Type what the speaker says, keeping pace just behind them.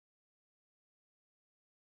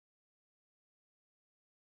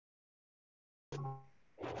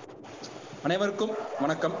அனைவருக்கும்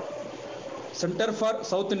வணக்கம். Centre for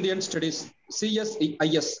south Indian studies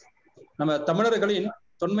CSIS நம்ம தமிழர்களின்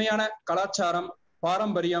தொன்மையான கலாச்சாரம்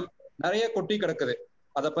பாரம்பரியம் நிறைய கொட்டி கிடக்குது.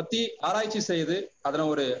 அதை பத்தி ஆராய்ச்சி செய்து அதனை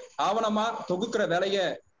ஒரு ஆவணமா தொகுக்கிற வேலையை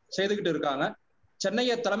செய்துகிட்டு இருக்காங்க.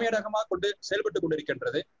 சென்னையை தலைமையிடகமாக கொண்டு செயல்பட்டு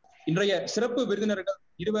கொண்டிருக்கின்றது. இன்றைய சிறப்பு விருந்தினர்கள்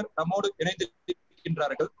இருவர் நம்மோடு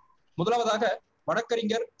இணைந்திருக்கின்றார்கள். முதலாவதாக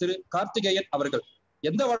வழக்கறிஞர் திரு கார்த்திகேயன் அவர்கள்.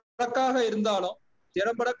 எந்த வழக்காக இருந்தாலும்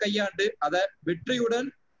திறம்பட கையாண்டு அதை வெற்றியுடன்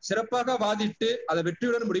சிறப்பாக வாதிட்டு அதை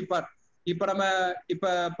வெற்றியுடன் முடிப்பார்.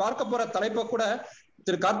 இப்ப பார்க்க போற தலைப்பை கூட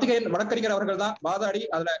திரு கார்த்திகேயன் வழக்கறிஞர் அவர்கள் தான் வாதாடி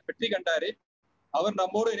அதுல வெற்றி கண்டாரு. அவர்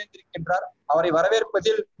நம்மோடு இணைந்திருக்கின்றார். அவரை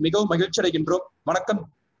வரவேற்பதில் மிகவும் மகிழ்ச்சி அடைகின்றோம். வணக்கம்.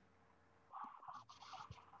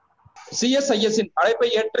 CSIS-இன் அழைப்பை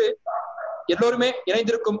ஏற்று எல்லோருமே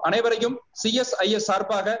இணைந்திருக்கும் அனைவரையும் CSIS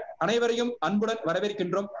சார்பாக அனைவரையும் அன்புடன்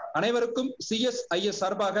வரவேற்கின்றோம். அனைவருக்கும் CSIS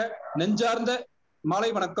சார்பாக நெஞ்சார்ந்த மாலை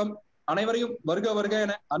வணக்கம். அனைவரையும் வருக வருக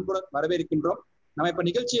என அன்புடன் வரவேற்கின்றோம். நம்ம இப்ப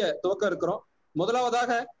நிகழ்ச்சியை துவக்க இருக்கிறோம்.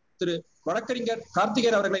 முதலாவதாக திரு வழக்கறிஞர்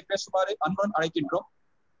கார்த்திகேயன் அவர்களை பேசுமாறு அன்புடன் அழைக்கின்றோம்.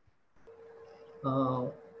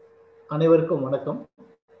 அனைவருக்கும் வணக்கம்.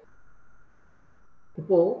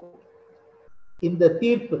 இப்போ இந்த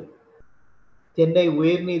தீர்ப்பு சென்னை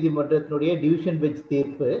உயர்நீதிமன்றத்தினுடைய டிவிஷன் பெஞ்ச்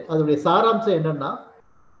தீர்ப்பு, அதனுடைய சாராம்சம் என்னன்னா,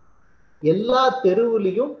 எல்லா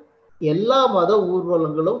தெருவுலையும் எல்லா மத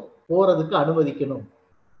ஊர்வலங்களும் போறதுக்கு அனுமதிக்கணும்.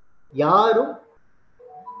 யாரும்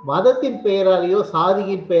மதத்தின் பெயராலேயோ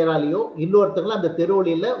சாதியின் பெயராலேயோ இன்னொருத்தங்களும் அந்த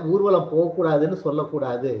தெருவழியில ஊர்வலம் போகக்கூடாதுன்னு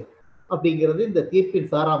சொல்லக்கூடாது அப்படிங்கிறது இந்த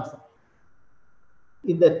தீர்ப்பின் சாராம்சம்.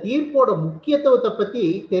 இந்த தீர்ப்போட முக்கியத்துவத்தை பத்தி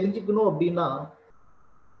தெரிஞ்சுக்கணும் அப்படின்னா,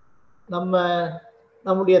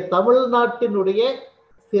 நம்முடைய தமிழ்நாட்டினுடைய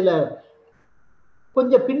சில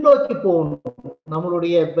கொஞ்சம் பின்னோக்கி போகணும்.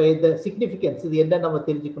 நம்மளுடைய இந்த சிக்னிஃபிகன்ஸ் இது என்ன நம்ம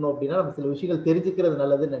தெரிஞ்சுக்கணும் அப்படின்னா, நம்ம சில விஷயங்கள் தெரிஞ்சுக்கிறது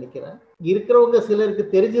நல்லதுன்னு நினைக்கிறேன். இருக்கிறவங்க சிலருக்கு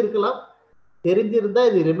தெரிஞ்சிருக்கலாம், தெரிஞ்சிருந்தா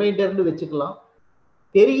இது ரிமைண்டர்னு வச்சுக்கலாம்,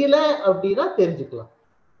 தெரியல அப்படின்னா தெரிஞ்சுக்கலாம்.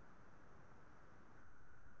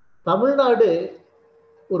 தமிழ்நாடு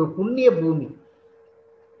ஒரு புண்ணிய பூமி.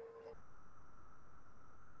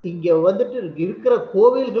 இங்க வந்துட்டு இருக்கிற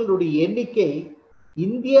கோவில்களுடைய எண்ணிக்கை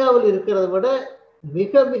இந்தியாவில் இருக்கிறத விட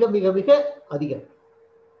மிக மிக மிக மிக அதிகம்.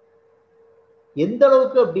 எந்த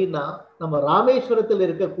அளவுக்கு அப்படின்னா, நம்ம ராமேஸ்வரத்தில்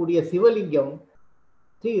இருக்கக்கூடிய சிவலிங்கம்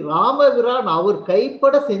ஸ்ரீ ராமபிரான் அவர்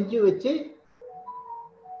கைப்பட செஞ்சு வச்சு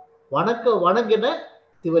வணங்கின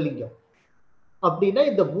சிவலிங்கம் அப்படின்னா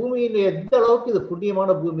இந்த பூமியின் எந்த அளவுக்கு இது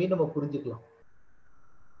புண்ணியமான பூமின்னு நம்ம புரிஞ்சுக்கலாம்.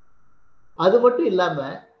 அது மட்டும் இல்லாம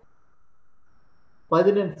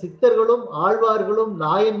 18 சித்தர்களும் ஆழ்வார்களும்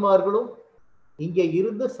நாயன்மார்களும் இங்க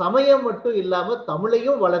இருந்து சமயம் மட்டும் இல்லாம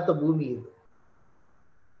தமிழையும் வளர்த்த பூமி இது.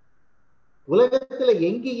 உலகத்துல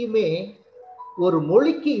எங்கேயுமே ஒரு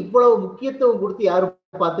மொழிக்கு இவ்வளவு முக்கியத்துவம் கொடுத்து யாரும்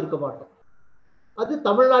பார்த்திருக்க மாட்டோம். அது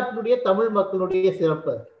தமிழ்நாட்டினுடைய தமிழ் மக்களுடைய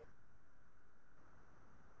சிறப்பு.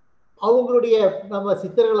 அவங்களுடைய நம்ம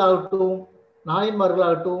சித்தர்களாகட்டும்,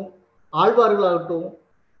 நாயன்மார்களாகட்டும், ஆழ்வார்களாகட்டும்,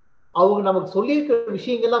 அவங்க நமக்கு சொல்லியிருக்கிற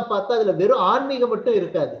விஷயங்கள்லாம் பார்த்தா அதுல வெறும் ஆன்மீகம் மட்டும்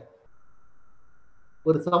இருக்காது.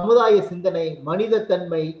 ஒரு சமுதாய சிந்தனை, மனித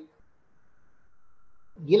தன்மை,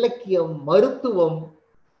 இலக்கியம், மருத்துவம்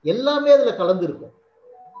எல்லாமே அதுல கலந்துருக்கும்.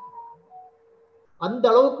 அந்த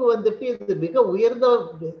அளவுக்கு வந்துட்டு இது மிக உயர்ந்த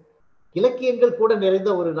இலக்கியங்கள் கூட நிறைந்த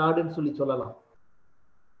ஒரு நாடுன்னு சொல்லலாம்.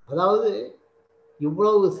 அதாவது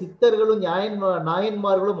இவ்வளவு சித்தர்களும்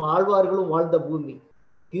நாயன்மார்களும் ஆழ்வார்களும் வாழ்ந்த பூமி,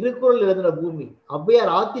 திருக்குறள் எழுதின பூமி,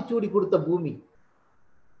 ஔவையார் ஆத்திச்சூடி கொடுத்த பூமி,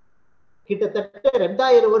 கிட்டத்தட்ட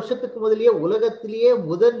 2000 வருஷத்துக்கு முதலியே உலகத்திலேயே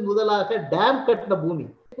முதலாக டேம் கட்டின பூமி.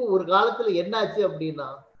 ஒரு காலத்துல என்னாச்சு அப்படின்னா,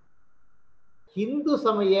 ஹிந்து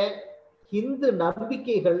சமய, ஹிந்து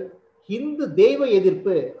நம்பிக்கைகள், ஹிந்து தெய்வ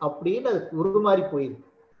எதிர்ப்பு அப்படின்னு அது உருமாறி போயிருக்கு.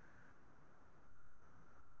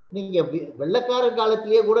 நீங்க வெள்ளக்காரன்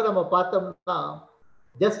காலத்திலேயே கூட நம்ம பார்த்தோம்னா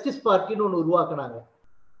ஜஸ்டிஸ் பார்ட்டின்னு ஒண்ணு உருவாக்குனாங்க.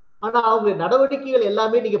 ஆனா அவங்க நடவடிக்கைகள்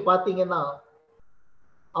எல்லாமே நீங்க பாத்தீங்கன்னா,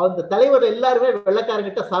 அந்த தலைவர் எல்லாருமே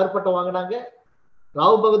வெள்ளக்காரங்கிட்ட சார் பட்டம் வாங்கினாங்க,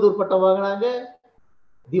 ராவ் பகதூர் பட்டம் வாங்கினாங்க,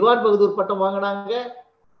 திவான் பகதூர் பட்டம் வாங்கினாங்க.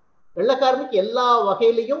 வெள்ளக்காரனுக்கு எல்லா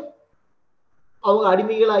வகையிலையும் அவங்க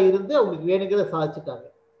அடிமைகளா இருந்து அவங்களுக்கு வேணுங்கிறத சாதிச்சுட்டாங்க.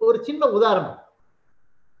 ஒரு சின்ன உதாரணம்,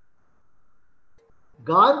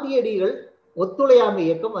 காந்தியடிகள் ஒத்துழையாமை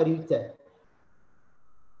இயக்கம் அறிவிச்சார்.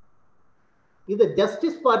 இந்த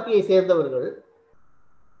ஜஸ்டிஸ் பார்ட்டியை சேர்ந்தவர்கள்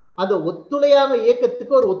அந்த ஒத்துழையாமை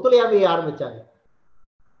இயக்கத்துக்கு ஒரு ஒத்துழையாமையை ஆரம்பிச்சாங்க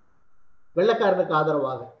வெள்ளக்காரனுக்கு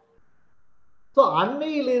ஆதரவாக.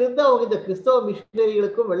 அன்னையிலிருந்து அவங்க இந்த கிறிஸ்தவ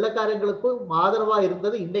மிஷினரிகளுக்கும் வெள்ளக்காரங்களுக்கும் ஆதரவா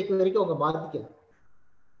இருந்தது இன்னைக்கு வரைக்கும் அவங்க மாத்திக்கல.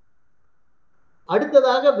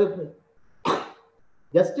 அடுத்ததாக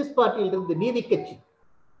ஜஸ்டிஸ் பார்ட்டியிலிருந்து நீதி கட்சி,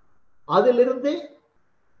 அதிலிருந்து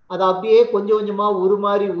அது அப்படியே கொஞ்சம் கொஞ்சமா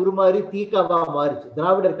உருமாறி தீக்காவா மாறிச்சு,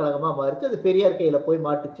 திராவிடர் கழகமா மாறிச்சு. அது பெரியார் கையில போய்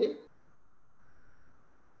மாட்டுச்சு.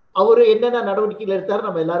 அவரு என்னென்ன நடவடிக்கைகள் எடுத்தாரு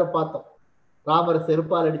நம்ம எல்லாரும் பார்த்தோம். ராமர்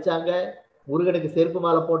செருப்பால் அடிச்சாங்க, முருகனுக்கு செருப்பு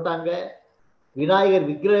மாலை போட்டாங்க, விநாயகர்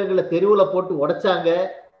விக்கிரகங்களை தெருவுல போட்டு உடைச்சாங்க.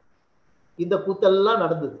 இந்த கூத்தெல்லாம்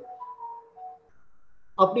நடந்தது.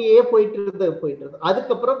 அப்படியே போயிட்டு இருந்தது.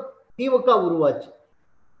 அதுக்கப்புறம் திமுக உருவாச்சு.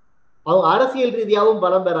 அவங்க அரசியல் ரீதியாகவும்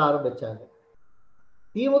பலம் பெற ஆரம்பிச்சாங்க.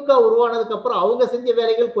 திமுக உருவானதுக்கு அப்புறம் அவங்க செஞ்ச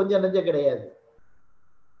வேலைகள் கொஞ்சம் நெஞ்சம் கிடையாது.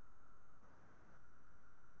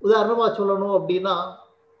 உதாரணமா சொல்லணும் அப்படின்னா,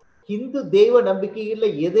 இந்து தெய்வ நம்பிக்கைகள்ல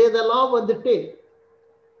எதெல்லாம் வந்துட்டு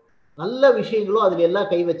நல்ல விஷயங்களோ அதுல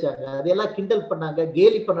எல்லாம் கை வச்சாங்க, அதையெல்லாம் கிண்டல் பண்ணாங்க,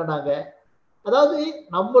 கேலி பண்ணனாங்க. அதாவது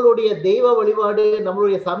நம்மளுடைய தெய்வ வழிபாடு,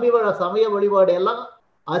 நம்மளுடைய சமய வழிபாடு எல்லாம்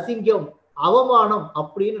அசிங்கம், அவமானம்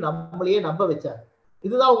அப்படின்னு நம்மளையே நம்ப வச்சாங்க.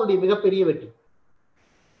 இதுதான் அவங்களுடைய மிகப்பெரிய வெற்றி.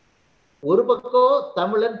 ஒரு பக்கம்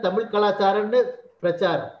தமிழன், தமிழ் கலாச்சாரம்னு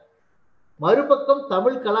பிரச்சாரம், மறுபக்கம்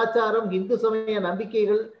தமிழ் கலாச்சாரம், இந்து சமய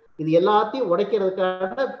நம்பிக்கைகள், இது எல்லாத்தையும்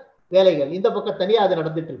உடைக்கிறதுக்கான வேலைகள் இந்த பக்கம் தனியா அது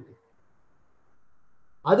நடந்துட்டு இருக்கு.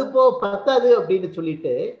 அது பத்தாது அப்படின்னு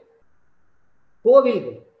சொல்லிட்டு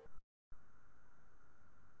கோவில்கள்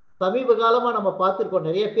சமீப காலமா நம்ம பார்த்திருக்கோம்.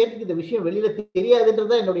 நிறைய பேருக்கு இந்த விஷயம் வெளியில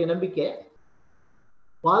தெரியாதுன்றதுதான் என்னுடைய நம்பிக்கை.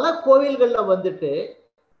 பல கோவில்கள்ல வந்துட்டு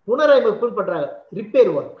புனரமைப்பு பண்றாங்க,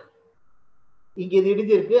 ரிப்பேர் ஒர்க். இங்க இது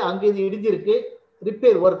இடிஞ்சிருக்கு, அங்க இது இடிஞ்சிருக்கு,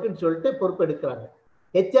 ரிப்பேர் ஒர்க்னு சொல்லிட்டு பொறுப்பெடுக்கிறாங்க.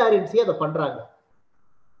 HRNC அதை பண்றாங்க.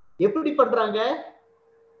 எப்படி பண்றாங்க?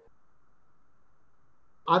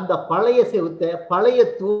 அந்த பழைய செவுத்த, பழைய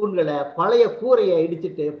தூண்களை, பழைய கூரையை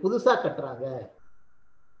இடிச்சிட்டு புதுசா கட்டுறாங்க.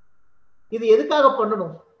 இது எதுக்காக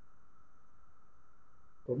பண்ணணும்?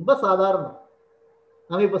 ரொம்ப சாதாரணம்.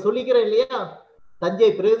 நம்ம இப்ப சொல்லிக்கிறோம் இல்லையா, தஞ்சை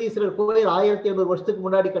பிரகதீஸ்வரர் கோயில் 1500 வருஷத்துக்கு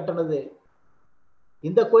முன்னாடி கட்டினது,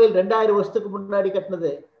 இந்த கோயில் 2000 வருஷத்துக்கு முன்னாடி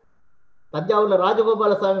கட்டினது, தஞ்சாவூர்ல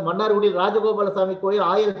ராஜகோபாலசாமி, மன்னார்குடியில் ராஜகோபாலசாமி கோயில்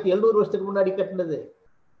 1700 வருஷத்துக்கு முன்னாடி கட்டினது,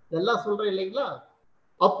 இதெல்லாம் சொல்றேன் இல்லைங்களா?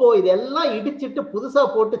 அப்போ இதெல்லாம் இடிச்சிட்டு புதுசா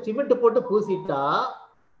போட்டு சிமெண்ட் போட்டு பூசிட்டா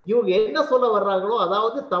இவங்க என்ன சொல்ல வர்றாங்களோ,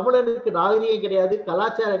 அதாவது தமிழனுக்கு நாகரீகம் கிடையாது,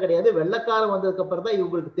 கலாச்சாரம் கிடையாது, வெள்ளைக்காரன் வந்ததுக்கு அப்புறம் தான்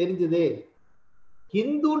இவங்களுக்கு தெரிஞ்சது.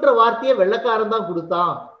 ஹிந்துன்ற வார்த்தையை வெள்ளைக்காரன் தான்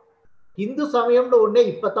கொடுத்தான், இந்து சமயம்னு ஒண்ணே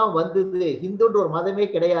இப்பதான் வந்தது, ஹிந்துன்ற ஒரு மதமே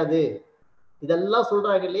கிடையாது, இதெல்லாம்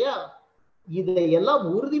சொல்றாங்க இல்லையா? இதையெல்லாம்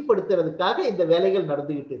உறுதிப்படுத்துறதுக்காக இந்த வேலைகள்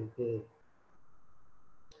நடந்துகிட்டு இருக்கு.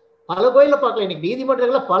 பல கோயில பார்க்கலாம், இன்னைக்கு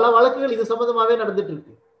நீதிமன்றங்கள்ல பல வழக்குகள் இது சம்பந்தமாவே நடந்துட்டு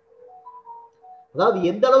இருக்கு. அதாவது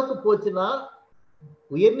எந்த அளவுக்கு போச்சுன்னா,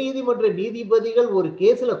 உயர் நீதிமன்ற நீதிபதிகள் ஒரு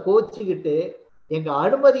கேஸ்ல கோச்சுக்கிட்டு, எங்க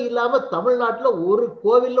அனுமதி இல்லாம தமிழ்நாட்டுல ஒரு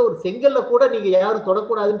கோவில்ல ஒரு செங்கல்ல கூட நீங்க யாரும்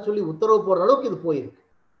தொடக்கூடாதுன்னு சொல்லி உத்தரவு போடுற அளவுக்கு இது போயிருக்கு.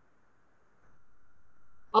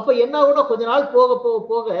 அப்ப என்ன ஆகும்னா, கொஞ்ச நாள் போக போக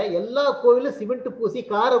போக எல்லா கோவிலும் சிமெண்ட் பூசி,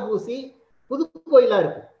 காரை பூசி புது கோயிலா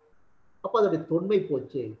இருக்கு. அப்ப அதோடைய தொன்மை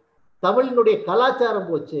போச்சு, தமிழினுடைய கலாச்சாரம்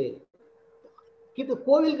போச்சு. இது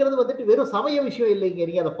கோவில்ங்கிறது வந்துட்டு வெறும் சமய விஷயம் இல்லைங்க,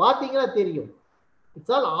 நீங்க அதை பார்த்தீங்கன்னா தெரியும்.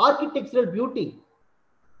 It's all architectural beauty.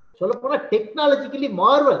 சொல்ல போனா டெக்னாலஜிக்கலி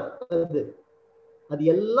மார்வல். அது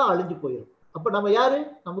எல்லாம் அழிஞ்சு போயிடும். அப்ப நம்ம யாரு?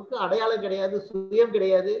 நமக்கு அடையாளம் கிடையாது, சுயம்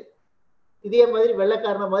கிடையாது. இதே மாதிரி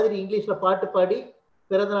வெள்ளைக்காரன மாதிரி இங்கிலீஷ்ல பாட்டு பாடி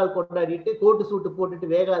பிறந்தநாள் கொண்டாடிட்டு கோட்டு சூட்டு போட்டுட்டு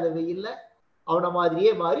வேகாத வெயில்ல அவனை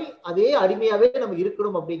மாதிரியே மாறி அதே அடிமையாவே நம்ம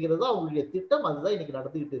இருக்கணும் அப்படிங்கிறது தான் அவங்களுடைய திட்டம். அதுதான் இன்னைக்கு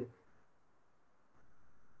நடந்துகிட்டு இருக்கு.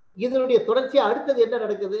 இதனுடைய தொடர்ச்சியா அடுத்தது என்ன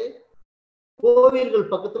நடக்குது?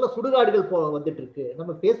 கோவில்கள் பக்கத்துல சுடுகாடுகள் வந்துட்டு இருக்கு.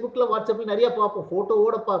 நம்ம பேஸ்புக்ல, வாட்ஸ்அப்ல நிறைய பார்ப்போம்,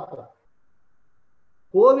 போட்டோவோட பார்ப்போம்.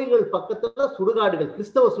 கோவில்கள் பக்கத்துல சுடுகாடுகள்,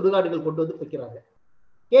 கிறிஸ்தவ சுடுகாடுகள் கொண்டு வந்து வைக்கிறாங்க.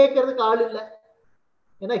 கேட்கறதுக்கு ஆள் இல்லை,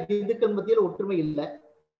 ஏன்னா இந்துக்கள் மத்தியில் ஒற்றுமை இல்லை.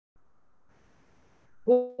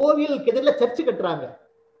 கோவிலுக்கு எதிரில் சர்ச்சு கட்டுறாங்க.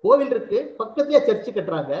 கோவில் இருக்கு, பக்கத்திலேயே சர்ச்சு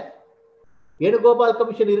கட்டுறாங்க. வேணுகோபால்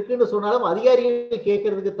கமிஷன் இருக்குன்னு சொன்னாலும் அதிகாரிகள்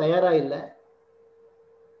கேட்கறதுக்கு தயாரா இல்லை.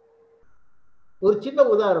 ஒரு சின்ன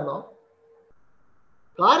உதாரணம்,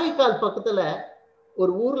 காரைக்கால் பக்கத்துல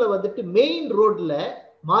ஒரு ஊர்ல வந்துட்டு மெயின் ரோட்ல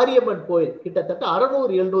மாரியம்மன் கோயில் கிட்டத்தட்ட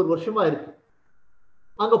 600-700 வருஷமா இருக்கு.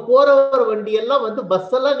 அங்க போறவர வண்டி எல்லாம் வந்து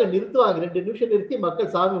பஸ் எல்லாம் அங்க நிறுத்துவாங்க, 2 நிமிஷம் நிறுத்தி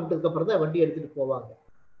மக்கள் சாமி கும்பிட்டதுக்கு அப்புறம் தான் வண்டி எடுத்துட்டு போவாங்க.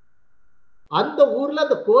 அந்த ஊர்ல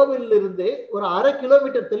அந்த கோவில்ல இருந்து ஒரு 1/2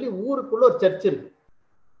 கிலோமீட்டர் தள்ளி ஊருக்குள்ள ஒரு சர்ச் இருக்கு.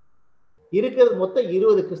 இருக்கிறது மொத்தம்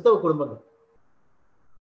 20 கிறிஸ்தவ குடும்பங்கள்,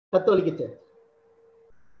 கத்தோலிக்க சர்ச்.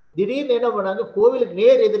 திடீர்னு என்ன பண்ணாங்க, கோவிலுக்கு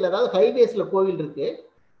நேர் எதிரில், அதாவது ஹைவேஸ்ல கோவில் இருக்கு,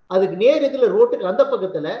 அதுக்கு நேர் எதிரில் ரோட்டுக்கு அந்த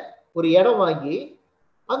பக்கத்துல ஒரு இடம் வாங்கி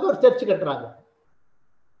அங்க ஒரு சர்ச் கட்டுறாங்க.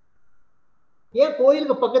 ஏன்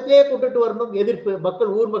கோயிலுக்கு பக்கத்திலேயே கொண்டுட்டு வரணும்? எதிர்ப்பு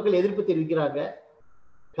மக்கள், ஊர் மக்கள் எதிர்ப்பு தெரிவிக்கிறாங்க.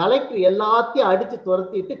 கலெக்டர் எல்லாத்தையும் அடிச்சு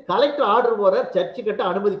துரத்திட்டு கலெக்டர் ஆர்டர் போடுறார், சர்ச்சு கட்ட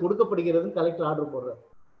அனுமதி கொடுக்கப்படுகிறது, கலெக்டர் ஆர்டர் போடுறார்.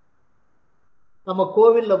 நம்ம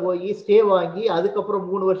கோவில்ல போய் ஸ்டே வாங்கி அதுக்கப்புறம்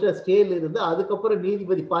 3 வருஷம் ஸ்டேல இருந்து அதுக்கப்புறம்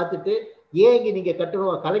நீதிபதி பார்த்துட்டு ஏன் இங்க நீங்க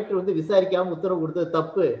கட்டணும், கலெக்டர் வந்து விசாரிக்காம உத்தரவு கொடுத்தது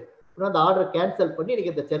தப்பு, அந்த ஆர்டரை கேன்சல் பண்ணி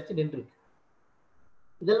இன்னைக்கு இந்த சர்ச் நின்றுருக்கு.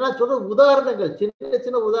 இதெல்லாம் சொல்ற உதாரணங்கள், சின்ன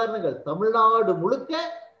சின்ன உதாரணங்கள். தமிழ்நாடு முழுக்க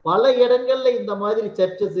பல இடங்கள்ல இந்த மாதிரி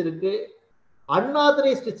சர்ச்சஸ் இருக்கு.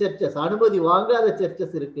 அன்ஆதரைஸ்டு சர்ச்சஸ், அனுமதி வாங்காத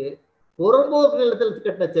சர்ச்சஸ் இருக்கு. புறம்போக்கு நிலத்தில்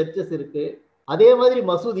கட்டின சர்ச்சஸ் இருக்கு. அதே மாதிரி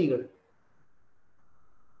மசூதிகள்,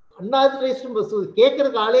 அன்ஆதரைஸ்டு மசூதி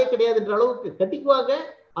கேட்கறதுக்கு ஆளே கிடையாதுன்ற அளவுக்கு கட்டிக்குவாங்க.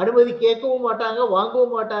 அனுமதி கேட்கவும் மாட்டாங்க,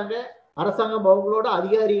 வாங்கவும் மாட்டாங்க. அரசாங்கம் அவங்களோட,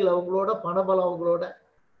 அதிகாரிகள் அவங்களோட, பணபலம் அவங்களோட.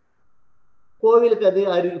 கோவிலுக்கு அது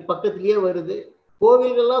பக்கத்திலேயே வருது.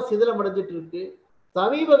 கோவில்கள்லாம் சிதிலம் அடைஞ்சிட்டு இருக்கு.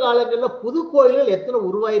 சமீப காலங்களில் புது கோயில்கள் எத்தனை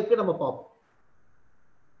உருவாயிருக்கு நம்ம பார்ப்போம்.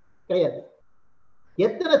 கிடையாது.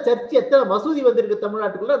 எத்தனை சர்ச், எத்தனை மசூதி வந்திருக்கு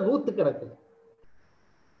தமிழ்நாட்டுக்குள்ள, 100 கணக்கில்.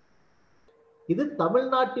 இது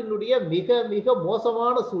தமிழ்நாட்டினுடைய மிக மிக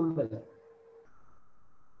மோசமான சூழ்நிலை.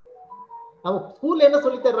 நம்ம ஸ்கூல்ல என்ன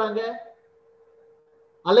சொல்லி தர்றாங்க?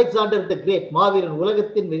 அலெக்சாண்டர் தி கிரேட், மாவீரன்,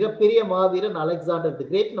 உலகத்தின் மிகப்பெரிய மாவீரன் அலெக்சாண்டர் தி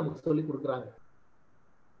கிரேட் நமக்கு சொல்லி கொடுக்குறாங்க.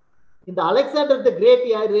 இந்த அலெக்சாண்டர் தி கிரேட்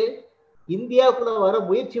யாரு? இந்தியாவுக்குள்ள வர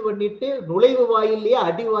முயற்சி பண்ணிட்டு நுழைவு வாயிலேயே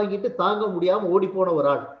அடி வாங்கிட்டு தாங்க முடியாம ஓடி போன ஒரு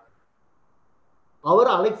ஆள். அவர்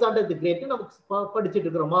அலெக்சாண்டர் தி கிரேட் நமக்கு படிச்சுட்டு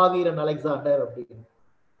இருக்கிறோம், மாவீரன் அலெக்சாண்டர் அப்படின்னு.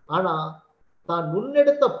 ஆனா தான்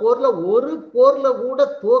முன்னெடுத்த போர்ல ஒரு போர்ல கூட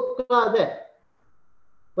தோக்காத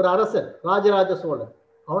ஒரு அரசன் ராஜராஜ சோழன்.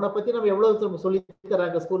 அவனை பத்தி நம்ம எவ்வளவு சொல்லி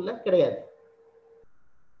தராங்க ஸ்கூல்ல? கிடையாது.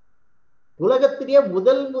 உலகத்திலேயே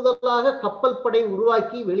முதலாக கப்பல் படை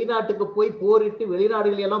உருவாக்கி வெளிநாட்டுக்கு போய் போரிட்டு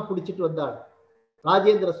வெளிநாடுகளை எல்லாம் பிடிச்சிட்டு வந்தார்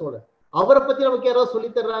ராஜேந்திர சோழன். அவரை பத்தி நமக்கு யாராவது சொல்லி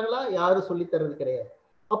தர்றாங்களா? யாரும் சொல்லி தர்றது கிடையாது.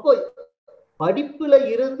 அப்போ படிப்புல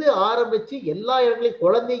இருந்து ஆரம்பிச்சு எல்லா இடங்களையும்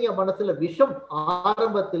குழந்தைங்க மனசுல விஷம்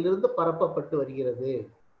ஆரம்பத்திலிருந்து பரப்பப்பட்டு வருகிறது.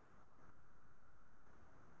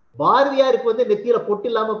 பாரதியாருக்கு வந்து நெத்தியில பொட்டு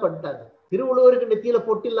இல்லாம பண்ணிட்டாங்க, திருவள்ளுவருக்கு நெத்தியில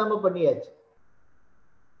பொட்டு இல்லாம பண்ணியாச்சு.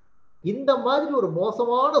 இந்த மாதிரி ஒரு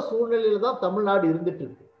மோசமான சூழ்நிலையில தான் தமிழ்நாடு இருந்துட்டு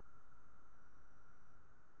இருக்கு.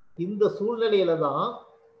 இந்த சூழ்நிலையில தான்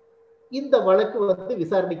இந்த வழக்கு வந்து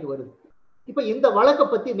விசாரணைக்கு வருது. இப்ப இந்த வழக்கை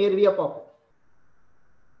பத்தி நேரடியா பார்ப்போம்.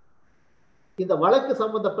 இந்த வழக்கு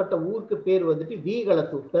சம்பந்தப்பட்ட ஊருக்கு பேர் வந்துட்டு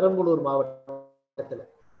V.Kalathur, பெரம்பலூர் மாவட்டத்துல.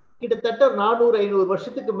 கிட்டத்தட்ட 400-500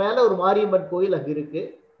 வருஷத்துக்கு மேல ஒரு மாரியம்மன் கோயில் அங்க இருக்கு.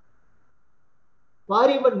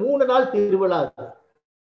 மாரியம்மன் 3 நாள் திருவிழா.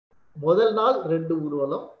 முதல் நாள் 2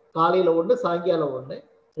 ஊர்வலம், காலையில 1, சாயங்காலம் 1.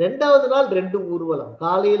 2வது நாள் 2 ஊர்வலம்,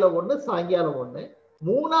 காலையில 1, சாயங்காலம் 1.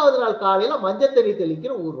 3வது நாள் காலையில மஞ்சள் தண்ணி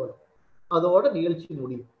தெளிக்கிற ஊர்வலம். அதோட நிகழ்ச்சி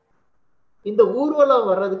முடியும். இந்த ஊர்வலம்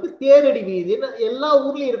வர்றதுக்கு தேரடி வீதின்னு எல்லா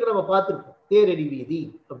ஊர்லயும் இருக்கு, நம்ம பார்த்துருக்கோம். தேரடி வீதி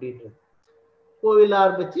அப்படின்றது கோவில்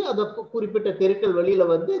ஆரம்பிச்சு அந்த குறிப்பிட்ட தெருக்கள் வழியில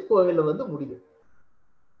வந்து கோவில வந்து முடியும்.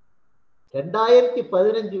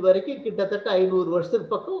 2015 வரைக்கும் கிட்டத்தட்ட 500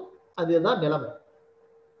 வருஷத்துக்கு பக்கம் அதுதான் நிலைமை.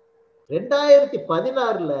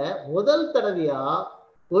 2016ல முதல் தடவையா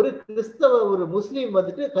ஒரு கிறிஸ்தவ ஒரு முஸ்லீம்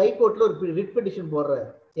வந்துட்டு ஹைகோர்ட்ல ஒரு ரிட் பெட்டிஷன் போடுறாரு.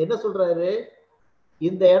 என்ன சொல்றாரு?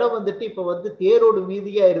 இந்த இடம் வந்துட்டு இப்ப வந்து தேரோடு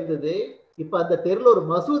மீதியா இருந்தது, இப்ப அந்த தெருல ஒரு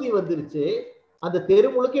மசூதி வந்துருச்சு, அந்த தெரு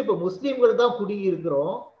முழுக்க இப்ப முஸ்லீம்கள் தான் குடி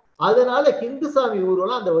இருக்கிறோம், அதனால ஹிந்து சாமி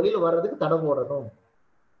ஊர்வலம் அந்த வழியில வர்றதுக்கு தடை போடணும்.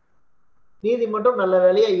 நீதிமன்றம் நல்ல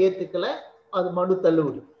வேலையா ஏத்துக்கல, அது மனு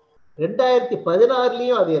தள்ளுபடி.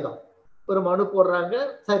 2016லயும் அதேதான், ஒரு மனு போடுறாங்க.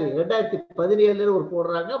 சரி, 2017 ஒரு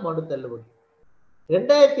போடுறாங்க, மனு தள்ளுபடி.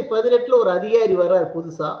 2018 ஒரு அதிகாரி வர்றாரு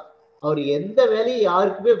புதுசா, அவர் எந்த வேலையும்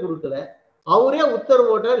யாருக்குமே கொடுக்கல, அவரே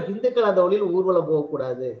உத்தரவு போட்டார் ஹிந்துக்கள் அந்த வழியில் ஊர்வலம்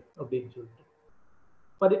போகக்கூடாது அப்படின்னு சொல்லிட்டு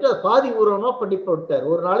பண்ணிட்டு பாதி ஊர்வலமா பண்ணி போட்டார்.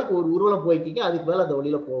 ஒரு நாளைக்கு ஒரு ஊர்வலம் போய்க்கிங்க, அதுக்கு மேல அந்த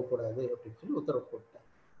வழியில போகக்கூடாது அப்படின்னு சொல்லி உத்தரவு போட்டார்.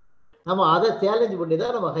 நம்ம அதை சேலஞ்ச் பண்ணி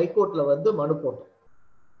தான் நம்ம ஹைகோர்ட்ல வந்து மனு போட்டோம்.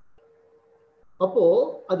 அப்போ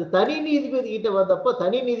அது தனி நீதிபதி கிட்ட வந்தப்ப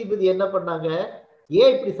தனி நீதிபதி என்ன பண்ணாங்க?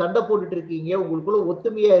 ஏன் இப்படி சண்டை போட்டுட்டு இருக்கீங்க, உங்களுக்குள்ள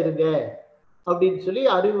ஒத்துமையா இருங்க அப்படின்னு சொல்லி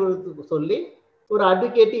அறிவுறுத்து சொல்லி ஒரு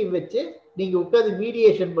அட்வொகேட்டையும் வச்சு நீங்க உட்காந்து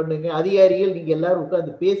மீடியேஷன் பண்ணுங்க, அதிகாரிகள் நீங்க எல்லாரும்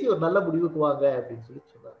உட்காந்து பேசி ஒரு நல்ல முடிவுக்கு வாங்க அப்படின்னு சொல்லி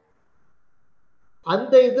சொன்னாங்க.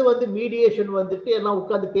 அந்த இது வந்து மீடியேஷன் வந்துட்டு எல்லாம்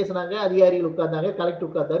உட்காந்து பேசினாங்க. அதிகாரிகள் உட்கார்ந்தாங்க, கலெக்டர்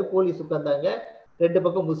உட்கார்ந்தாரு, போலீஸ் உட்கார்ந்தாங்க, 2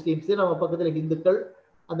 பக்கம் முஸ்லீம்ஸ், நம்ம பக்கத்துல இந்துக்கள்,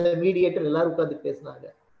 அந்த மீடியேட்டர் எல்லாரும் உட்காந்து பேசினாங்க.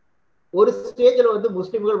 ஒரு ஸ்டேஜ்ல வந்து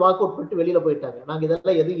முஸ்லீம்கள் வாக் அவுட் பண்ணிட்டு வெளியில போயிட்டாங்க. நாங்க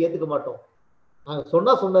இதெல்லாம் எதுவும் ஏத்துக்க மாட்டோம்,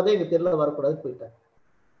 நாங்க சொன்னதே எங்க தெருல வரக்கூடாது போயிட்டாங்க.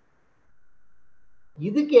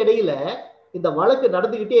 இதுக்கு இடையில இந்த வழக்கு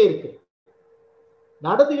நடந்துகிட்டே இருக்கு.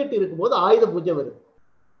 நடந்துகிட்டு இருக்கும்போது ஆயுத பூஜை வருது.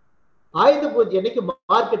 ஆயுத பூஜை அன்னைக்கு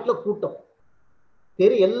மார்க்கெட்ல கூட்டம்,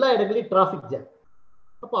 தெரு எல்லா இடங்களையும் டிராபிக் ஜாம்.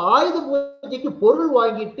 அப்ப ஆயுத பூஜைக்கு பொருள்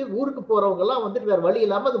வாங்கிட்டு ஊருக்கு போறவங்க எல்லாம் வந்துட்டு வேற வழி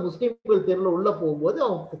இல்லாம அந்த முஸ்லீம்கள் தெருல உள்ள போகும்போது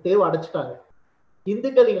அவங்க தெருவை அடைச்சிட்டாங்க.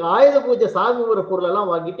 இந்துக்கள் நீங்க ஆயுத பூஜை சாமி கும்பிட்ற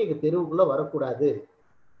பொருளெல்லாம் வாங்கிட்டு எங்க தெருவுக்குள்ள வரக்கூடாது,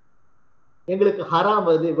 எங்களுக்கு ஹராம்,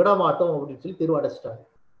 அது விட மாட்டோம் அப்படின்னு சொல்லி தெருவு அடைச்சிட்டாங்க.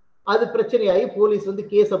 அது பிரச்சனையாகி போலீஸ் வந்து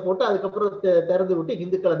கேஸை போட்டு அதுக்கப்புறம் திறந்து விட்டு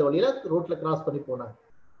இந்துக்கள் அந்த வழியில ரோட்ல கிராஸ் பண்ணி போனாங்க.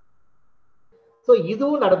 ஸோ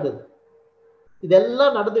இதுவும் நடந்தது.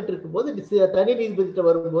 இதெல்லாம் நடந்துட்டு இருக்கும்போது தனி நீதிபதிகிட்ட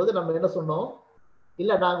வரும்போது நம்ம என்ன சொன்னோம்,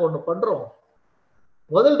 இல்ல நாங்க ஒண்ணு பண்றோம்,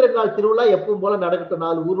 முதல் 2 நாள் திருவிழா எப்பவும் போல நடக்கட்டும்,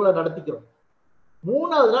 4 ஊர்வலம் நடத்திக்கிறோம்.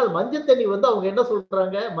 3வது நாள் மஞ்சள் தண்ணி வந்து அவங்க என்ன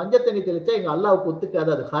சொல்றாங்க, மஞ்சள் தண்ணி தெளிச்சா எங்க அல்லாவுக்கு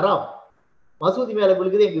ஒத்துக்காது, அது ஹராம், மசூதி மேல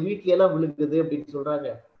விழுகுது, எங்க வீட்ல எல்லாம் விழுகுது அப்படின்னு சொல்றாங்க.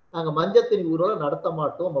 நாங்க மஞ்சள் தண்ணி ஊர்வலம் நடத்த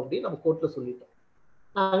மாட்டோம் அப்படின்னு நம்ம கோர்ட்ல சொல்லிட்டோம்,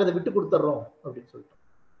 நாங்க அதை விட்டு கொடுத்துட்றோம் அப்படின்னு சொல்லிட்டோம்.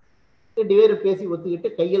 2 பேரும் பேசி ஒத்துக்கிட்டு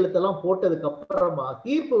கையெழுத்தெல்லாம் போட்டதுக்கு அப்புறமா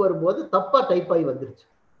தீர்ப்பு வரும்போது தப்பா டைப் ஆகி வந்துருச்சு.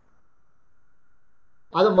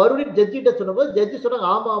 அதை மறுபடியும் ஜட்ஜிட்ட சொன்னபோது ஜட்ஜி சொன்னாங்க,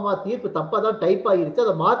 ஆமா ஆமா தீர்ப்பு தப்பா தான் டைப் ஆகிருச்சு,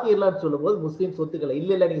 அதை மாத்திடலாம்னு சொல்லும்போது முஸ்லீம் சொத்துக்களை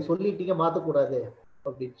இல்ல இல்ல நீங்க சொல்லிட்டீங்க மாத்தக்கூடாது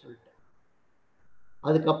அப்படின்னு சொல்லிட்டு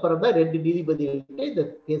அதுக்கப்புறம் தான் 2 நீதிபதிகள்கிட்ட இந்த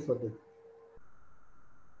கேஸ் வந்தது.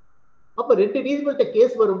 அப்ப 2 நீதிபதிகிட்ட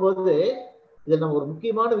கேஸ் வரும்போது இதுல நம்ம ஒரு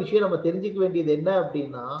முக்கியமான விஷயம் நம்ம தெரிஞ்சுக்க வேண்டியது என்ன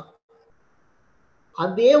அப்படின்னா,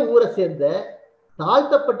 அதே ஊரை சேர்ந்த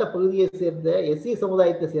தாழ்த்தப்பட்ட பகுதியை சேர்ந்த எஸ்சி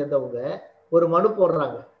சமுதாயத்தை சேர்ந்தவங்க ஒரு மனு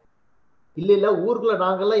போடுறாங்க, இல்ல இல்ல ஊருக்குள்ள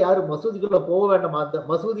நாங்கெல்லாம் யாரும் மசூதிக்குள்ள போக வேண்டாம், அந்த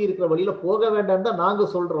மசூதி இருக்கிற வழியில போக வேண்டாம் தான் நாங்க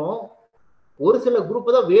சொல்றோம், ஒரு சில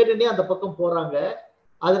குரூப் தான் வேணுன்னே அந்த பக்கம் போறாங்க,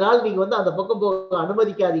 அதனால நீங்க வந்து அந்த பக்கம் போக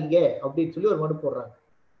அனுமதிக்காதீங்க அப்படின்னு சொல்லி ஒரு மனு போடுறாங்க.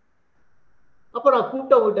 அப்ப நான்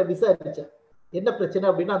கூப்பிட்டு அவங்ககிட்ட விசாரிச்சேன், என்ன பிரச்சனை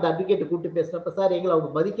அப்படின்னா அந்த அட்வொகேட் கூப்பிட்டு பேசினப்ப, சார் எங்களை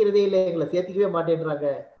அவங்க மதிக்கிறதே இல்லை, எங்களை சேர்த்துக்கவே மாட்டேன்றாங்க,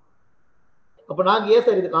 அப்ப நாங்க ஏன்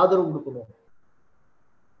சார் இதுக்கு ஆதரவு கொடுக்கணும்.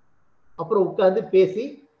 அப்புறம் உட்கார்ந்து பேசி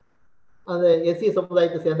அந்த எஸ்சி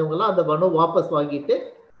சமுதாயத்தை சேர்ந்தவங்க எல்லாம் அந்த மனு வாபஸ் வாங்கிட்டு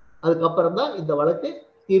அதுக்கப்புறம் தான் இந்த வழக்கு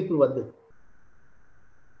தீர்ப்பு வந்தது.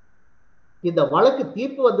 இந்த வழக்கு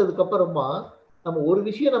தீர்ப்பு வந்ததுக்கு அப்புறமா நம்ம ஒரு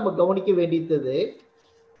விஷயம் நம்ம கவனிக்க வேண்டியது,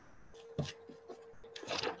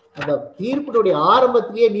 அந்த தீர்ப்பினுடைய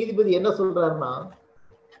ஆரம்பத்திலேயே நீதிபதி என்ன சொல்றாருன்னா,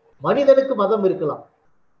 மனிதனுக்கு மதம் இருக்கலாம்,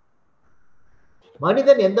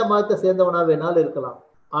 மனிதன் எந்த மதத்தை சேர்ந்தவனா வேணாலும் இருக்கலாம்,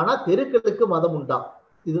 ஆனா தெருக்களுக்கு மதம் உண்டா,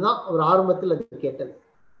 இதுதான் ஒரு ஆரம்பத்தில் அது கேட்டது.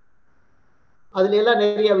 அதுல எல்லாம்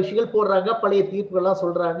நிறைய விஷயங்கள் போடுறாங்க, பழைய தீர்ப்புகள்லாம்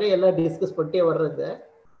சொல்றாங்க, எல்லாம் டிஸ்கஸ் பண்ணிட்டே வர்றது.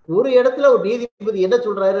 ஒரு இடத்துல ஒரு நீதிபதி என்ன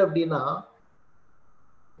சொல்றாரு அப்படின்னா,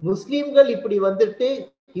 முஸ்லீம்கள் இப்படி வந்துட்டு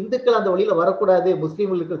இந்துக்கள் அந்த வழியில வரக்கூடாது,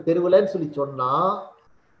 முஸ்லீம்களுக்கு தெருவில்னு சொல்லி சொன்னா,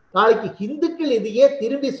 நாளைக்கு இந்துக்கள் இதையே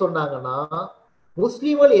திரும்பி சொன்னாங்கன்னா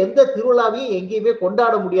முஸ்லீம்கள் எந்த திருவிழாவையும் எங்கேயுமே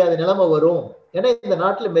கொண்டாட முடியாத நிலைமை வரும், ஏன்னா இந்த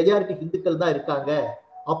நாட்டுல மெஜாரிட்டி இந்துக்கள் தான் இருக்காங்க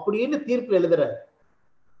அப்படின்னு தீர்ப்பு எழுதுறாரு.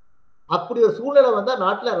 அப்படி ஒரு சூழ்நிலை வந்தா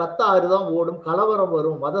நாட்டுல ரத்த ஆறுதான் ஓடும், கலவரம்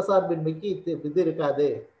வரும், மதசார்பின்மைக்கு இது இருக்காது,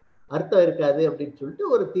 அர்த்தம் இருக்காது அப்படின்னு சொல்லிட்டு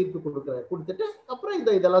ஒரு தீர்ப்பு கொடுக்குறாரு. கொடுத்துட்டு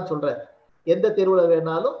அப்புறம் இதெல்லாம் சொல்றாரு, எந்த தெருவுல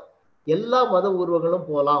வேணாலும் எல்லா மத உருவங்களும்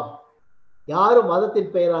போலாம், யாரும்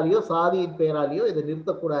மதத்தின் பெயராலேயோ சாதியின் பெயராலேயோ இதை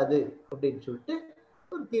நிறுத்தக்கூடாது அப்படின்னு சொல்லிட்டு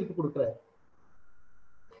ஒரு தீர்ப்பு கொடுக்குறாரு.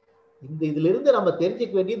 இதுல இருந்து நம்ம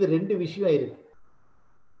தெரிஞ்சுக்க வேண்டியது 2 விஷயம் இருக்கு.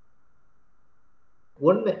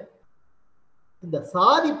 ஒண்ணு, இந்த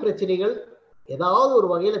சாதி பிரச்சனைகள் ஏதாவது ஒரு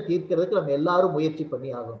வகையில தீர்க்கிறதுக்கு நம்ம எல்லாரும் முயற்சி பண்ணி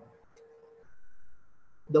ஆகணும்.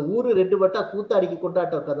 இந்த ஊரு 2 வட்டா கூத்தாடிக்கு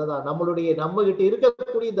கொண்டாட்ட கதை தான். நம்ம கிட்ட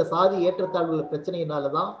இருக்கக்கூடிய இந்த சாதி ஏற்றத்தாழ்வுகள்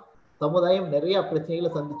பிரச்சனையினாலதான் சமுதாயம் நிறைய பிரச்சனைகளை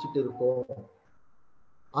சந்திச்சுட்டு இருக்கோம்.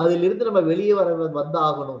 அதுல இருந்து நம்ம வெளியே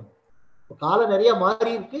வந்தாகணும். காலம் நிறைய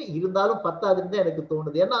மாறி இருக்கு, இருந்தாலும் பத்தாதுன்னு தான் எனக்கு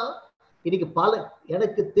தோணுது. ஏன்னா இன்னைக்கு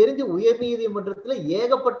எனக்கு தெரிஞ்ச உயர் நீதிமன்றத்துல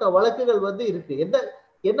ஏகப்பட்ட வழக்குகள் வந்து இருக்கு.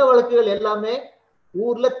 என்ன வழக்குகள்? எல்லாமே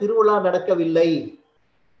ஊர்ல திருவிழா நடக்கவில்லை,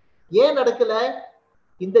 ஏன் நடக்கல,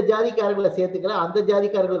 இந்த ஜாதிக்காரர்களை சேர்த்துக்கல, அந்த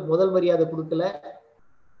ஜாதிக்காரர்களுக்கு முதல் மரியாதை கொடுக்கல,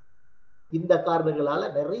 இந்த காரணங்களால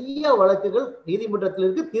நிறைய வழக்குகள் நீதிமன்றத்தில்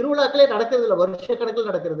இருக்கு. திருவிழாக்களே நடக்கிறது இல்லை, வருஷ கணக்கில்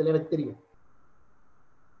நடக்கிறது இல்லை, எனக்கு தெரியும்.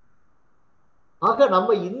 ஆக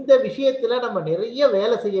நம்ம இந்த விஷயத்துல நம்ம நிறைய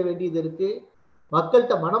வேலை செய்ய வேண்டியது இருக்கு,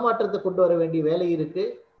 மக்கள்கிட்ட மனமாற்றத்தை கொண்டு வர வேண்டிய வேலை இருக்கு,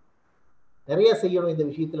 நிறைய செய்யணும் இந்த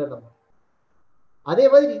விஷயத்துல நம்ம. அதே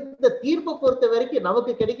மாதிரி இந்த தீர்ப்பை பொறுத்த வரைக்கும்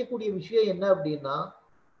நமக்கு கிடைக்கக்கூடிய விஷயம் என்ன அப்படின்னா,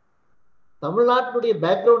 தமிழ்நாட்டினுடைய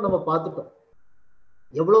பேக்ரவுண்ட் நம்ம பார்த்துட்டோம்,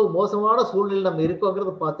 எவ்வளவு மோசமான சூழ்நிலை நம்ம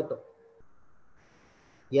இருக்கோங்கிறத பார்த்துட்டோம்.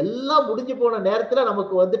 எல்லாம் முடிஞ்சு போன நேரத்துல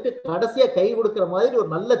நமக்கு வந்துட்டு கடைசியா கை கொடுக்கிற மாதிரி ஒரு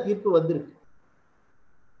நல்ல தீர்ப்பு வந்திருக்கு.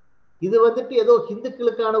 இது வந்துட்டு ஏதோ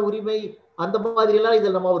இந்துக்களுக்கான உரிமை அந்த மாதிரி எல்லாம்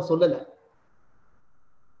இதில் நம்ம அவர் சொல்லல.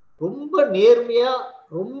 ரொம்ப நேர்மையா,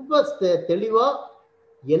 ரொம்ப தெளிவா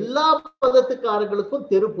எல்லா மதத்துக்காரர்களுக்கும்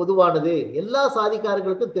தெரு பொதுவானது, எல்லா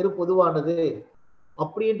சாதிக்காரர்களுக்கும் தெரு பொதுவானது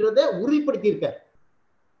அப்படின்றத உறுதிப்படுத்தியிருக்க.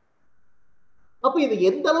 அப்ப இது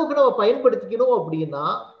எந்த அளவுக்கு நம்ம பயன்படுத்திக்கணும் அப்படின்னா,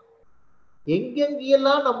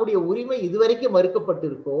 எங்கெங்கெல்லாம் நம்முடைய உரிமை இதுவரைக்கும்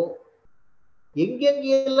மறுக்கப்பட்டிருக்கோ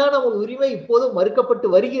எங்கெங்கெல்லாம் நம்ம உரிமை இப்போது மறுக்கப்பட்டு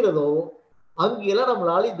வருகிறதோ அங்கெல்லாம்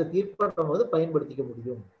நம்மளால இந்த தீர்ப்பை நம்ம பயன்படுத்திக்க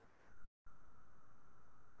முடியும்.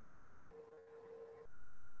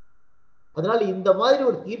 அதனால இந்த மாதிரி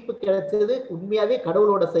ஒரு தீர்ப்பு கிடைச்சது உண்மையாவே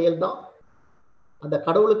கடவுளோட செயல்தான். அந்த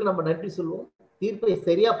கடவுளுக்கு நம்ம நன்றி சொல்லுவோம். தீர்ப்பை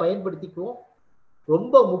சரியா பயன்படுத்திக்குவோம்.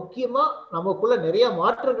 ரொம்ப முக்கியமா நமக்குள்ள நிறைய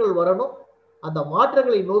மாற்றங்கள் வரணும். அந்த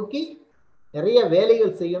மாற்றங்களை நோக்கி நிறைய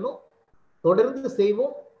வேலைகள் செய்யணும். தொடர்ந்து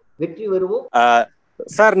செய்வோம், வெற்றி வருவோம்.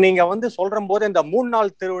 சார், நீங்க சொல்ற போது இந்த 3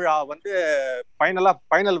 நாள் திருவிழா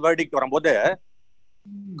ஃபைனல் வெர்டிக்ட் வரும்போது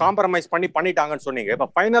காம்ப்ரமைஸ் பண்ணிட்டாங்கன்னு சொன்னீங்க. இப்ப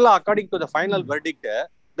ஃபைனலா according to the final verdict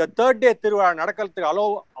the third day திருவிழா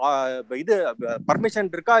நடக்கிறதுக்கு இது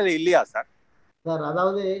பர்மிஷன் இருக்கா இல்ல இல்லையா சார்? சார்,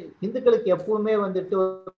 அதாவது இந்துக்களுக்கு எப்பவுமே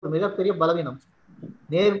ஒரு மிகப்பெரிய பலவீனம்.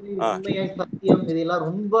 நேர்மை, உண்மையை, சத்தியம் இதெல்லாம்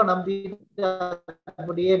ரொம்ப நம்பி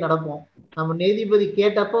அப்படியே நடப்போம். நம்ம நீதிபதி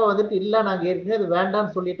கேட்டப்போ இல்ல நாங்க ஏற்கனவே அது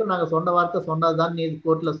வேண்டாம்னு சொல்லிட்டோம், நாங்க சொன்ன வார்த்தை சொன்னதுதான்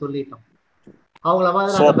கோர்ட்ல சொல்லிட்டோம். அவங்கள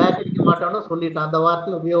மாதிரி நாங்க பேக் அடிக்க மாட்டோம்னு சொல்லிட்டோம். அந்த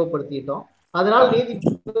வார்த்தையை உபயோகப்படுத்திட்டோம். அதனால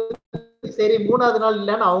நீதிபதி சரி 3வது நாள்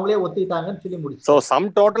இல்லன்னு அவங்களே ஒத்துக்கிட்டாங்கன்னு சொல்லி முடிச்சு. சோ சம்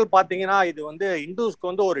டோட்டல் பாத்தீங்கன்னா இது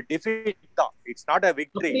இந்துஸ்க்கு ஒரு டிஃபீட் தான். It's not a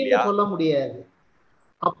victory. அப்படின்னு சொல்ல முடியாது.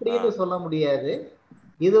 அப்படின்னு சொல்ல முடியாது.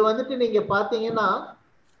 இது நீங்க பாத்தீங்கன்னா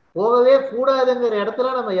போகவே கூடாதுங்கிற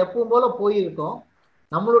இடத்துல நம்ம எப்பவும் போல போயிருக்கோம்.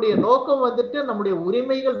 நம்மளுடைய நோக்கம் நம்முடைய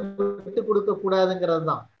உரிமைகள் விட்டு கொடுக்க கூடாதுங்கிறது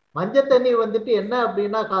தான். மஞ்சள் தண்ணி என்ன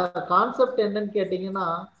அப்படின்னா கான்செப்ட் என்னன்னு கேட்டீங்கன்னா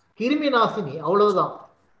கிருமி நாசினி, அவ்வளவுதான்.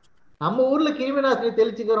 நம்ம ஊர்ல கிருமி நாசினி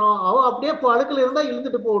தெளிச்சுக்கிறோம், அவன் அப்படியே அழுக்குல இருந்தா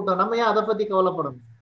இழுந்துட்டு போகட்டும், நம்ம ஏன் அதை பத்தி கவலைப்படணும்?